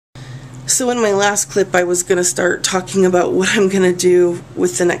So in my last clip, I was going to start talking about what I'm going to do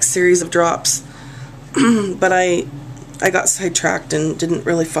with the next series of drops, but I got sidetracked and didn't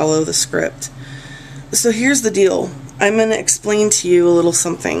really follow the script. So here's the deal. I'm going to explain to you a little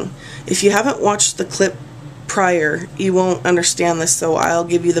something. If you haven't watched the clip prior, you won't understand this, so I'll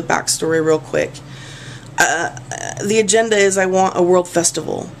give you the backstory real quick. The agenda is I want a world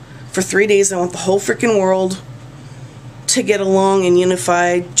festival. For 3 days, I want the whole freaking world to get along and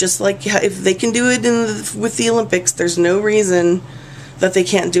unified, just like if they can do it with the Olympics, there's no reason that they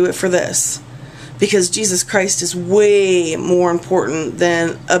can't do it for this. Because Jesus Christ is way more important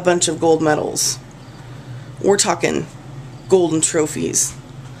than a bunch of gold medals. We're talking golden trophies.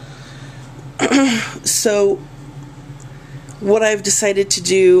 So, what I've decided to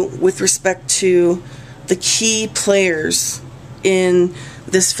do with respect to the key players in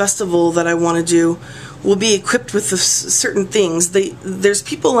this festival that I want to do will be equipped with certain things. There's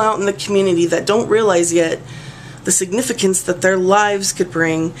people out in the community that don't realize yet the significance that their lives could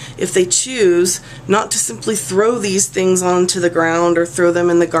bring if they choose not to simply throw these things onto the ground or throw them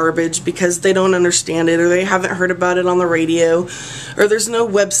in the garbage because they don't understand it or they haven't heard about it on the radio or there's no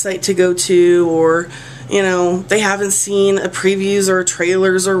website to go to, or you know, they haven't seen a previews or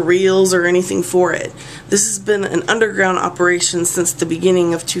trailers or reels or anything for it. This has been an underground operation since the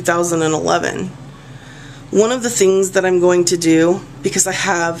beginning of 2011. One of the things that I'm going to do, because I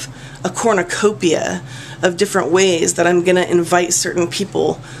have a cornucopia of different ways that I'm going to invite certain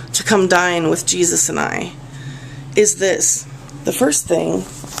people to come dine with Jesus and I, is this. The first thing,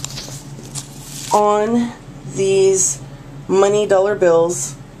 on these money dollar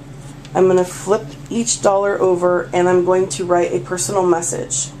bills, I'm going to flip each dollar over and I'm going to write a personal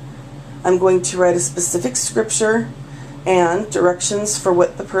message. I'm going to write a specific scripture and directions for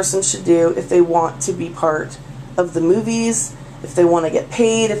what the person should do if they want to be part of the movies, if they want to get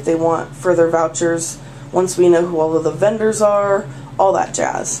paid, if they want further vouchers, once we know who all of the vendors are, all that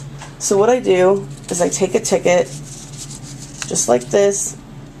jazz. So what I do is I take a ticket, just like this,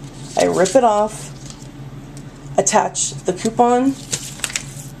 I rip it off, attach the coupon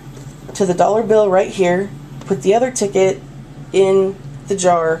to the dollar bill right here, put the other ticket in the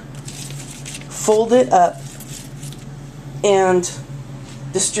jar, fold it up, and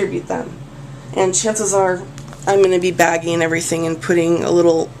distribute them. And chances are I'm going to be bagging everything and putting a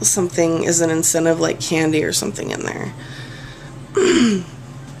little something as an incentive like candy or something in there.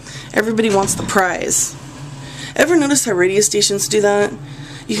 Everybody wants the prize. Ever notice how radio stations do that?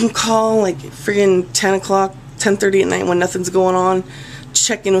 You can call like friggin' 10 o'clock, 10:30 at night when nothing's going on,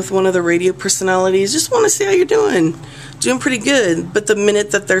 check in with one of the radio personalities, just want to see how you're doing. Doing pretty good. But the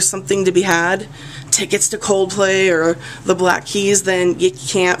minute that there's something to be had, tickets to Coldplay or the Black Keys, then you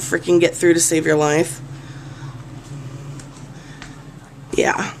can't freaking get through to save your life.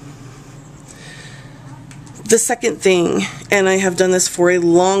 Yeah. The second thing, and I have done this for a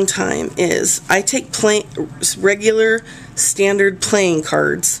long time, is I take regular standard playing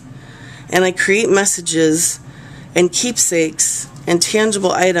cards and I create messages and keepsakes and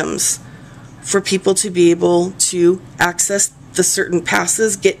tangible items for people to be able to access the certain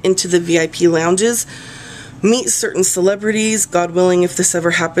passes, get into the VIP lounges, meet certain celebrities, God willing if this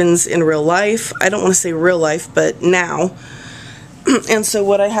ever happens in real life. I don't want to say real life, but now. And so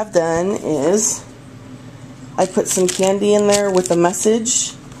what I have done is I put some candy in there with a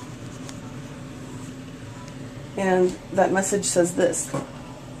message, and that message says this: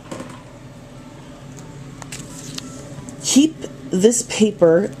 keep this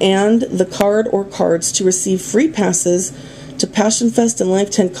paper and the card or cards to receive free passes to Passion Fest and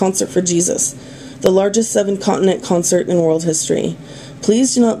Live 10 Concert for Jesus, the largest 7-continent concert in world history.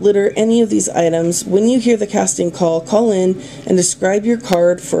 Please do not litter any of these items. When you hear the casting call, call in and describe your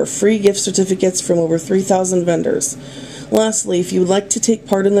card for free gift certificates from over 3,000 vendors. Lastly, if you would like to take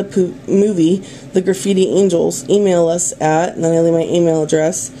part in the movie, The Graffiti Angels, email us at, and then I leave my email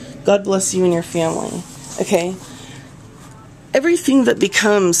address. God bless you and your family. Okay? Everything that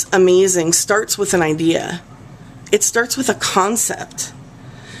becomes amazing starts with an idea. It starts with a concept.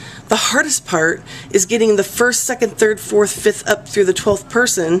 The hardest part is getting the first, second, third, fourth, fifth, up through the 12th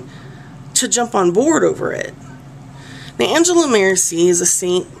person to jump on board over it. Now, Angela Maracy is a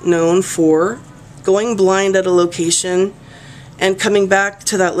saint known for going blind at a location and coming back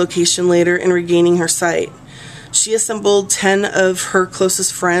to that location later and regaining her sight. She assembled 10 of her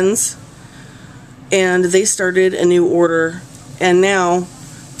closest friends and they started a new order, and now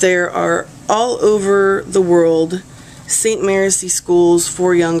there are all over the world St. Maracy schools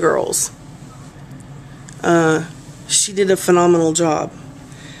for young girls. She did a phenomenal job.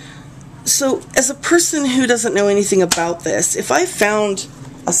 So, as a person who doesn't know anything about this, if I found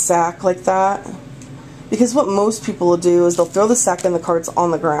a sack like that. Because what most people will do is they'll throw the sack and the cards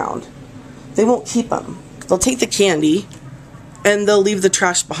on the ground. They won't keep them. They'll take the candy and they'll leave the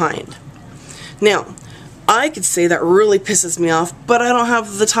trash behind. Now, I could say that really pisses me off, but I don't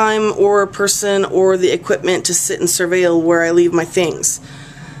have the time or a person or the equipment to sit and surveil where I leave my things.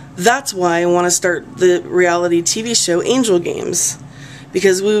 That's why I want to start the reality TV show Angel Games.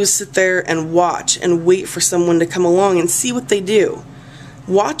 Because we would sit there and watch and wait for someone to come along and see what they do.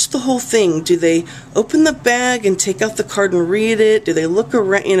 Watch the whole thing. Do they open the bag and take out the card and read it? Do they look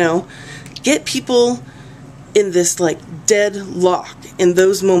around, you know? Get people in this like dead lock in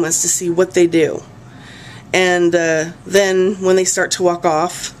those moments to see what they do. And then when they start to walk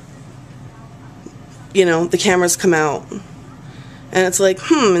off, you know, the cameras come out. And it's like,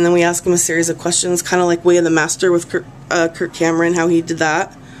 and then we ask them a series of questions, kind of like Way of the Master with Kirk Cameron, how he did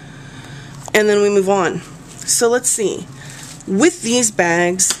that. And then we move on. So let's see. With these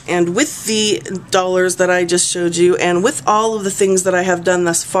bags, and with the dollars that I just showed you, and with all of the things that I have done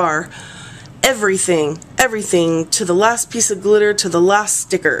thus far, everything to the last piece of glitter, to the last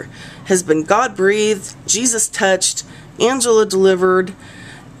sticker, has been God-breathed, Jesus touched, Angela delivered,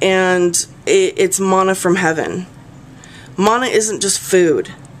 and it's manna from heaven. Manna isn't just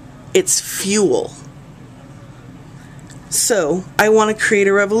food, it's fuel. So, I want to create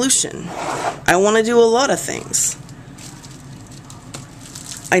a revolution. I want to do a lot of things.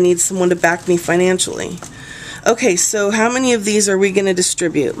 I need someone to back me financially. Okay, so how many of these are we going to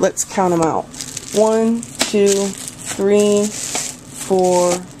distribute? Let's count them out. 1, 2, 3,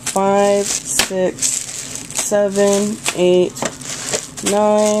 4, 5, 6, 7, 8,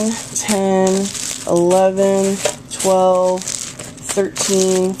 9, 10, 11, 12,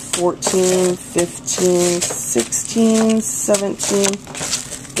 13, 14, 15, 16, 17,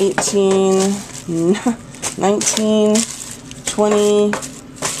 18, 19, 20,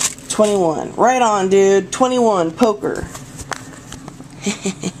 21. Right on, dude. 21. Poker.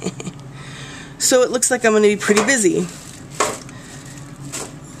 So it looks like I'm going to be pretty busy.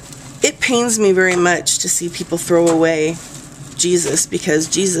 It pains me very much to see people throw away Jesus, because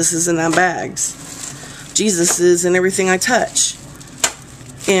Jesus is in our bags. Jesus is in everything I touch.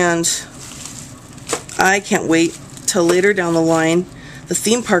 And I can't wait till later down the line the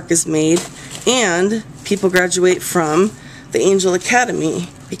theme park is made and people graduate from the Angel Academy,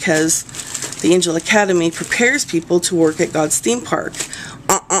 because the Angel Academy prepares people to work at God's theme park.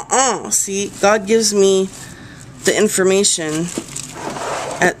 See, God gives me the information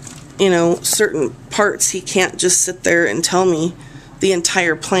at, you know, certain parts. He can't just sit there and tell me the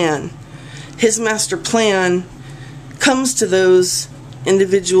entire plan. His master plan comes to those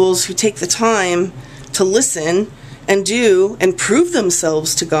individuals who take the time to listen and do and prove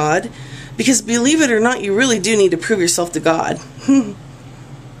themselves to God. Because believe it or not, you really do need to prove yourself to God.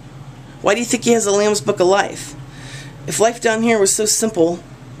 Why do you think he has a Lamb's Book of Life? If life down here was so simple,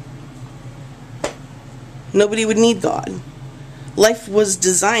 nobody would need God. Life was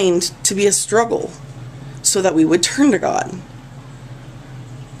designed to be a struggle so that we would turn to God.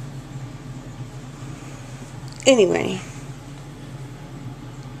 Anyway,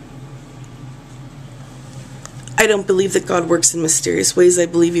 I don't believe that God works in mysterious ways. I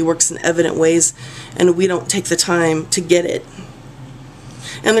believe he works in evident ways, and we don't take the time to get it.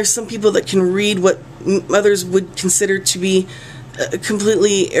 And there's some people that can read what others would consider to be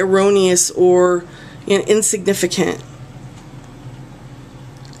completely erroneous or, you know, insignificant,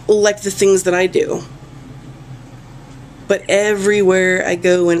 like the things that I do. But everywhere I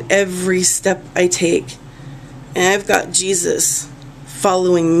go and every step I take, and I've got Jesus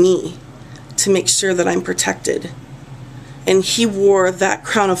following me to make sure that I'm protected. And he wore that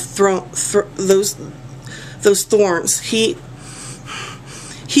crown of those thorns. He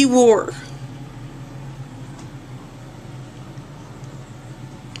wore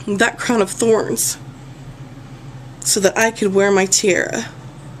that crown of thorns so that I could wear my tiara.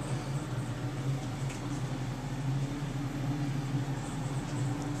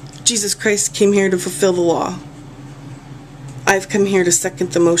 Jesus Christ came here to fulfill the law. I've come here to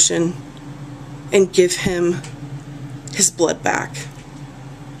second the motion and give him his blood back.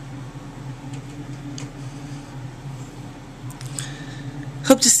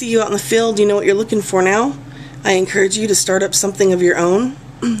 Hope to see you out in the field. You know what you're looking for now. I encourage you to start up something of your own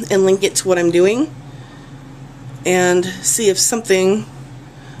and link it to what I'm doing and see if something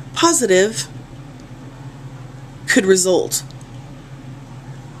positive could result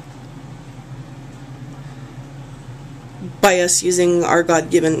by us using our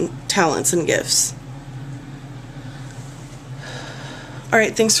God-given talents and gifts.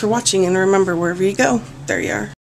 Alright, thanks for watching, and remember, wherever you go, there you are.